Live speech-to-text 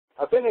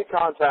I've been in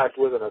contact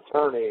with an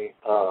attorney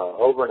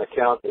over an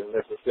account in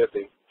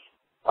Mississippi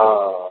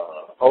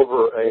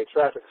over a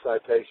traffic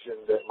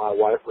citation that my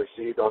wife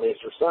received on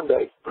Easter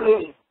Sunday.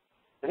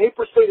 And he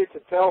proceeded to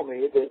tell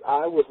me that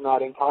I was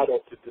not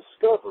entitled to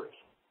discovery.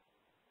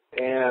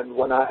 And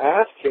when I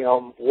asked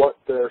him what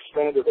their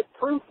standard of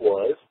proof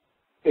was,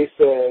 he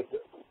said,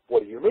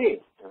 "What do you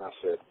mean?" And I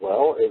said,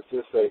 "Well, is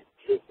this a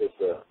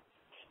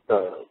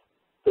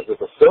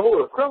civil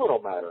or a criminal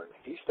matter?" And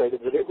he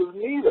stated that it was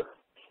neither,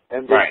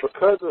 and that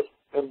because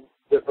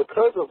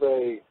of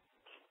a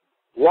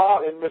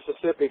law in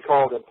Mississippi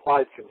called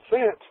implied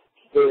consent,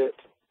 that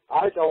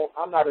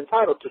I'm not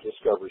entitled to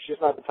discovery.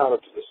 She's not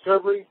entitled to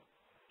discovery.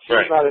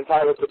 She's not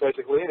entitled to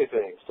basically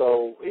anything.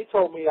 So he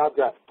told me I've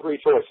got three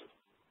choices: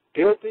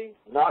 guilty,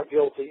 not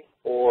guilty,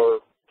 or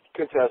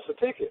contest the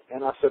ticket.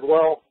 And I said,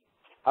 well,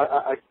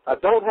 I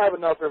don't have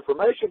enough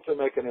information to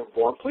make an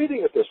informed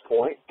pleading at this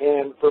point,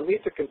 and for me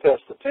to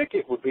contest the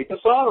ticket would be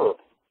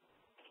dishonorable.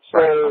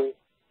 So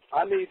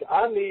I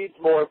need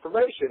more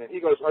information. And he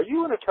goes, "Are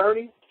you an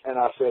attorney?" And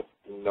I said,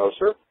 "No,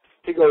 sir."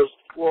 He goes,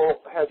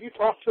 "Well, have you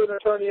talked to an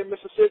attorney in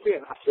Mississippi?"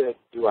 And I said,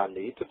 "Do I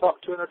need to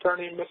talk to an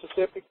attorney in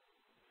Mississippi?"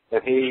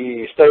 And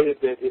he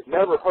stated that it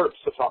never hurts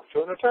to talk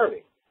to an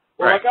attorney.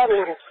 Well, I got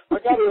a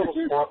little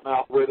smart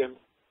mouth with him,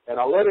 and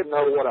I let him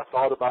know what I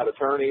thought about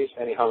attorneys,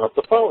 and he hung up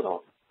the phone on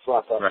me. So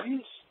I thought,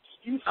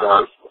 you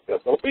fellas,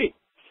 SOB. Okay.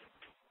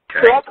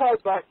 So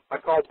I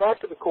called back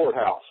to the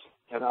courthouse,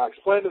 and I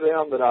explained to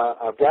them that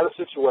I've got a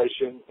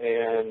situation,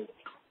 and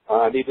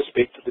I need to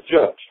speak to the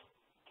judge.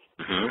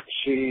 Mm-hmm.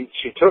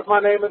 She took my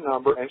name and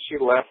number, and she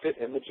left it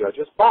in the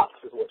judge's box,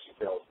 is what she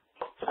tells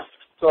me.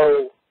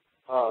 So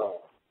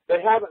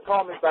they haven't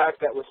called me back.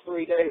 That was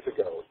 3 days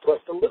ago.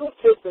 But the little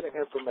tidbit of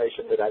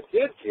information that I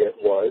did get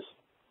was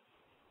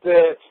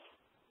that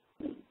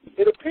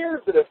it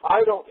appears that if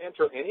I don't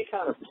enter any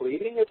kind of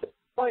pleading at this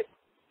point,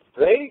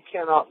 they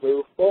cannot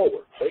move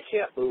forward. They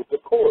can't move the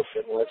course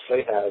unless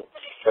they have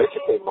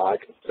basically my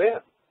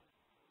consent.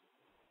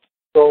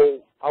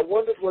 So I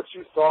wondered what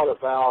you thought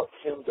about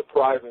him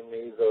depriving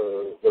me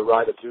the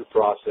right of due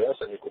process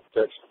and equal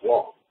protection of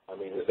law. I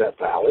mean, is that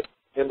valid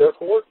in their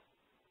court?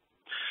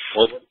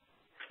 Well,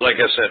 like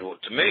I said,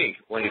 to me,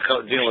 when you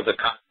come dealing with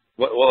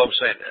what I'm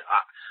saying,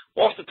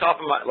 off the top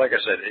of my, like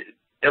I said,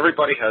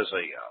 everybody has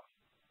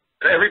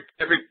every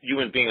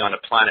human being on the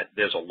planet,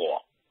 there's a law.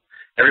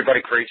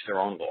 Everybody creates their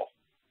own law.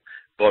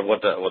 But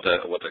what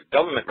the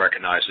government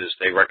recognizes,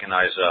 they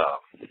recognize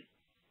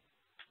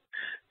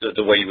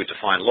the way you would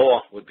define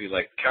law would be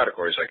like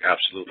categories like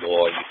absolute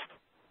law.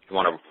 You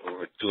want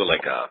to do it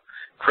like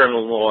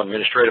criminal law,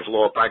 administrative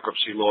law,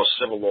 bankruptcy law,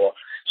 civil law.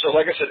 So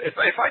like I said,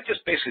 if I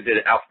just basically did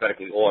it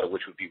alphabetically order,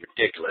 which would be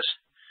ridiculous,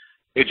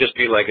 it'd just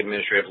be like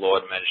administrative law,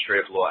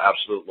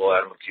 absolute law,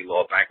 admiralty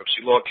law,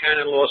 bankruptcy law,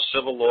 canon law,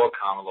 civil law,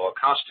 common law,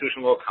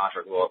 constitutional law,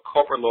 contract law,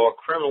 corporate law,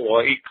 criminal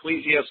law,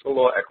 ecclesiastical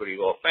law, equity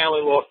law,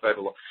 family law,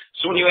 federal law.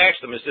 So when you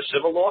ask them, is this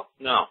civil law?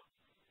 No.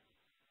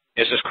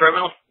 Is this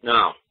criminal?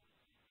 No.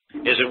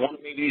 Is it one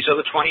of maybe these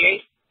other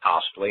 28?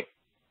 Possibly.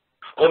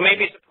 Or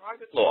maybe it's a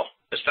private law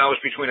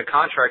established between a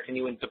contract and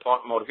you and the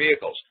Department of Motor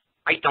Vehicles.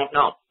 I don't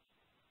know.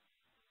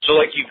 So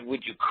like you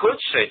could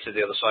say to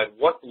the other side,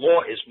 what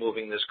law is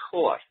moving this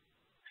court?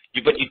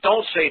 But you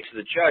don't say it to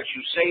the judge.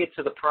 You say it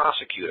to the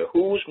prosecutor.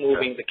 Who's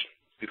moving the case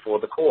before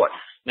the court?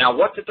 Now,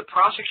 what did the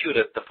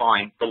prosecutor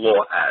define the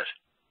law as?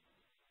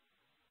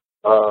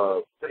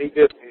 He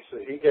did.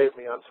 He gave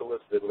me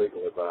unsolicited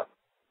legal advice.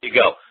 There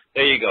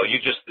you go.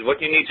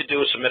 What you need to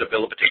do is submit a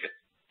bill of particulars.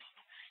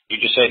 You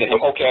just say to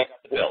him, okay,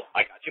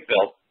 I got your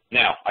bill.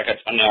 Now I got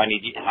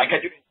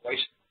your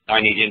invoice. Now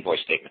I need the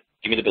invoice statement.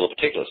 Give me the bill of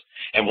particulars.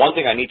 And one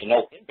thing I need to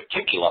know in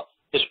particular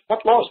is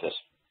what law is this?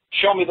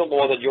 Show me the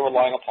law that you're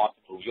relying upon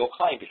to prove your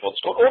claim before the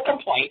court, or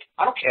complaint,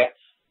 I don't care,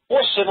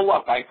 or civil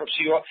or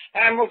bankruptcy or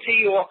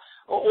admiralty or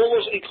all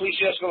those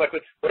ecclesiastical,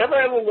 whatever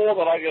other law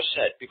that I just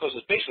said, because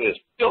there's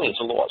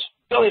billions of laws,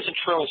 billions and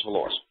trillions of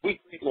laws.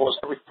 We read laws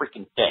every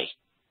freaking day.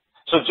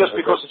 So just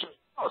because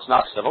it's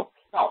not civil,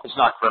 no, it's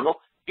not criminal.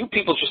 You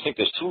people just think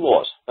there's two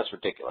laws. That's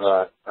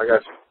ridiculous. I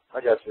got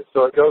you.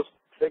 So it goes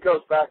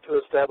back to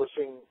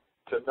establishing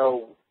to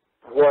know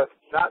what,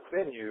 not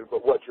venue,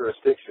 but what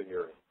jurisdiction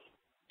you're in.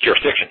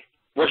 Jurisdiction.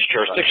 What's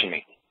jurisdiction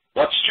mean?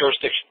 What's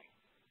jurisdiction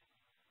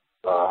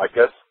mean? I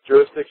guess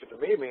jurisdiction to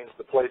me means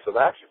the place of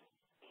action.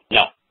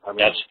 No,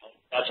 that's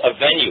a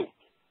venue.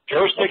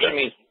 Jurisdiction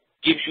means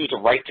gives you the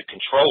right to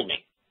control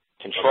me.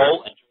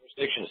 Control and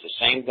jurisdiction is the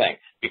same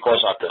thing because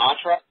our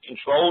contract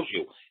controls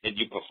you, and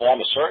you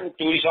perform a certain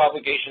duties,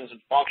 obligations, and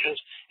functions,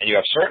 and you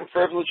have certain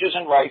privileges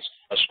and rights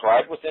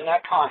ascribed within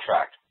that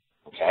contract.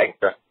 Okay.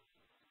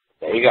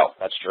 There you go.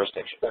 That's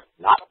jurisdiction.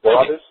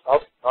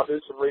 I'll do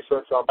some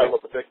research on bill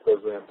of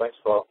particulars then. Thanks,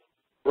 Paul.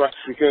 Right,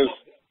 because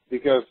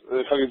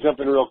if I can jump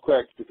in real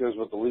quick, because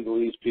what the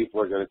legalese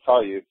people are going to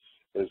tell you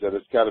is that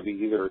it's got to be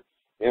either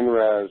in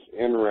res,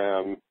 in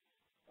rem,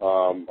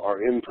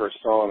 or in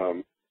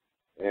personam.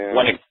 And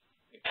when it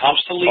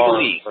comes to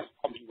legalese.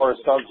 Or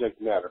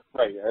subject matter.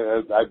 Right.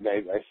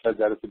 I said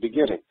that at the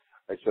beginning.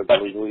 I said the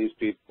legalese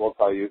people will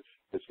tell you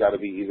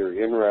be either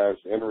in res,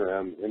 in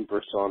rem, in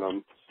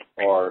personam,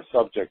 or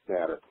subject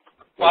matter.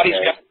 Okay?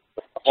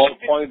 The whole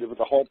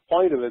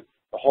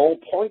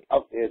point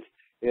of it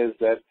is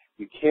that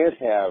you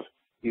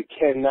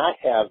cannot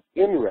have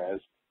in res,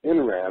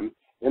 in rem,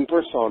 in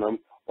personam,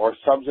 or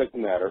subject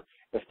matter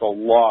if the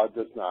law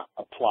does not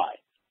apply.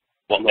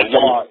 Well, the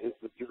law is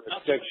the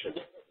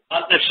jurisdiction.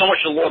 Not if so much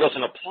the law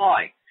doesn't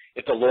apply,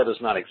 if the law does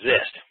not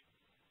exist.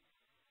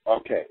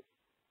 Okay.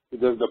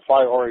 It doesn't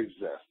apply or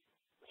exist.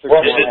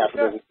 Well, what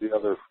happened is the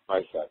other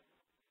I said.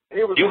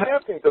 He was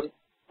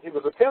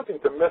attempting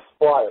to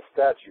misfly a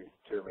statute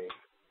to me.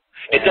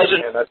 It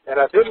doesn't. And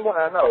I didn't want.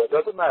 I know it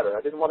doesn't matter.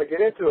 I didn't want to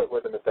get into it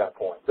with him at that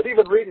point. But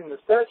even reading the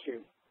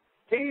statute,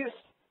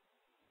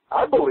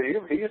 I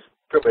believe he's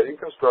committing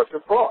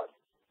constructive fraud.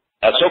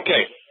 That's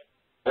okay.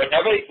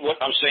 What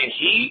I'm saying,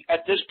 he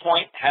at this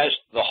point has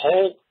the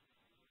whole.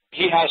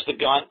 He has the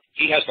gun.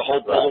 He has the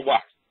whole ball of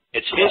wax.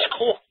 It's his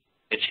court.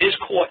 It's his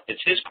court. It's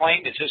his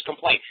claim. It's his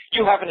complaint.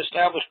 You haven't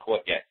established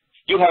court yet.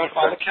 You haven't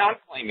filed a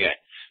counterclaim yet.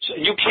 So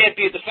you can't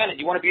be a defendant.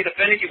 You want to be a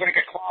defendant, you're going to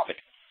get clobbered.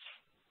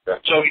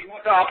 So you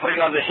want to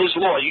operate under his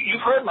law.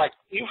 You've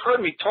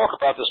heard me talk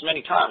about this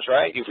many times,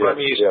 right? You've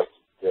heard me. Yes.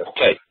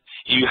 Okay.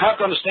 You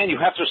have to understand. You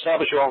have to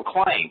establish your own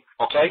claim.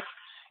 Okay.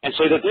 And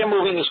so that they're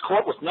moving this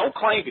court with no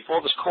claim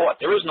before this court.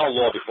 There is no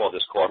law before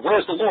this court.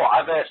 Where's the law?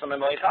 I've asked him a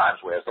million times.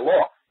 Where's the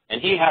law?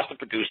 And he has to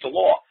produce the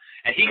law.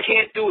 And he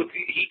can't do it.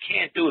 He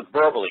can't do it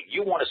verbally.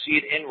 You want to see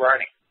it in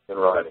writing. In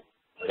writing.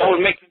 That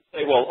would make them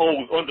say, well,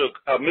 under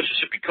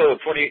Mississippi Code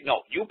 28.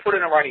 No, you put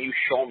it in writing. You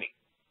show me.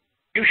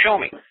 You show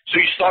me. So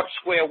you start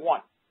square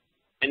one.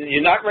 And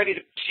you're not ready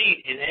to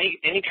proceed in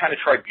any kind of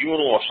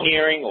tribunal or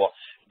hearing or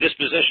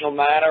dispositional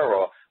matter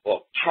or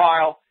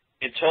trial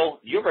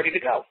until you're ready to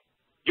go.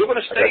 You're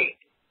going to stay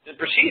in the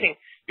proceeding.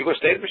 You're going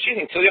to stay in the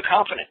proceeding until you're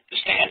confident to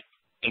stand.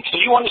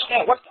 Until you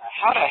understand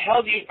how the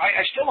hell do you,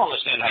 I still don't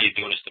understand how you're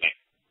doing this to me.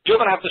 You're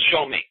going to have to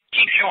show me.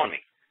 Keep showing me.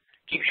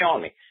 Keep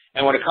showing me.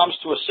 And when it comes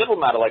to a civil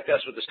matter like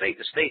this with the state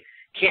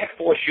can't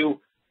force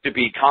you to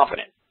be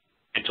confident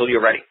until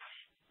you're ready.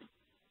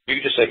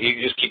 You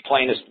just keep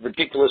playing this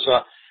ridiculous,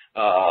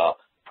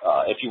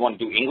 if you want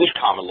to do English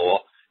common law,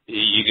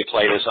 you could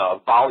play this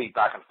volley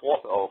back and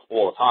forth all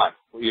the time.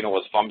 You know,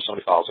 as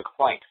somebody files a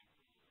complaint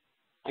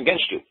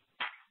against you.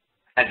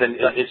 And then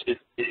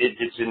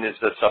it's in this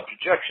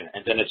subjection,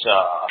 and then it's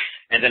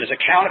a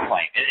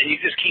counterclaim, and you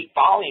just keep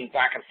volleying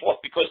back and forth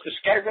because this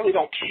guy really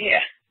don't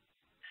care.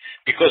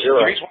 Because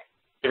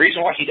the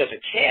reason why he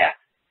doesn't care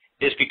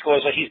is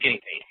because he's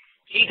getting paid.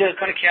 He doesn't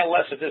going to care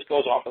less if this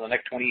goes on for the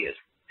next 20 years.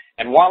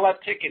 And while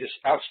that ticket is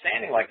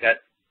outstanding like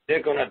that,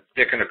 they're going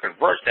to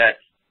convert that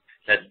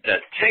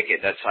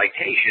ticket, that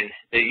citation.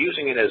 They're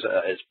using it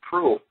as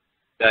proof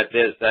that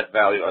there's that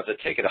value of the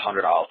ticket, $100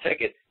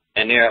 ticket,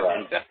 and they're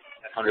investing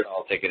 $100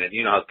 ticket, and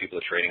you know how people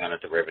are trading on a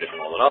derivative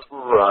and all that.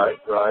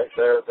 Right.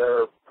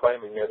 They're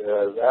claiming it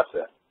as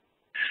asset.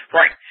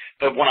 Right.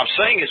 But what I'm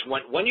saying is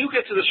when you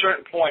get to the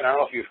certain point, I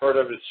don't know if you've heard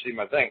of it, see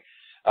my thing,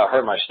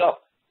 heard my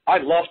stuff. I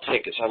love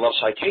tickets. I love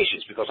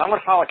citations because I'm going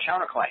to file a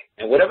counterclaim,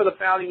 and whatever the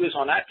value is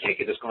on that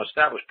ticket is going to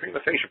establish prima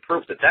facie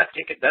proof that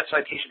ticket, that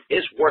citation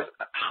is worth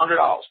 $100.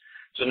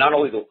 So not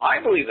only do I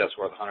believe that's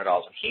worth $100,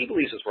 and he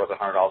believes it's worth $100,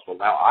 well,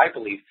 now I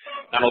believe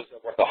not only is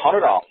it worth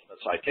 $100,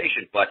 that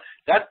citation, but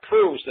that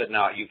proves that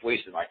now you've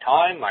wasted my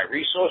time, my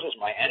resources,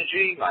 my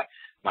energy,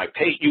 my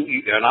patience,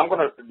 and I'm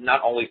going to not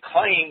only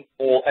claim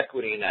all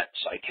equity in that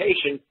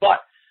citation,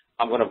 but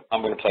I'm going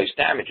to place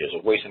damages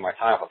of wasting my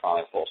time for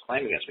filing a false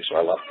claim against me. So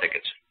I love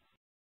tickets.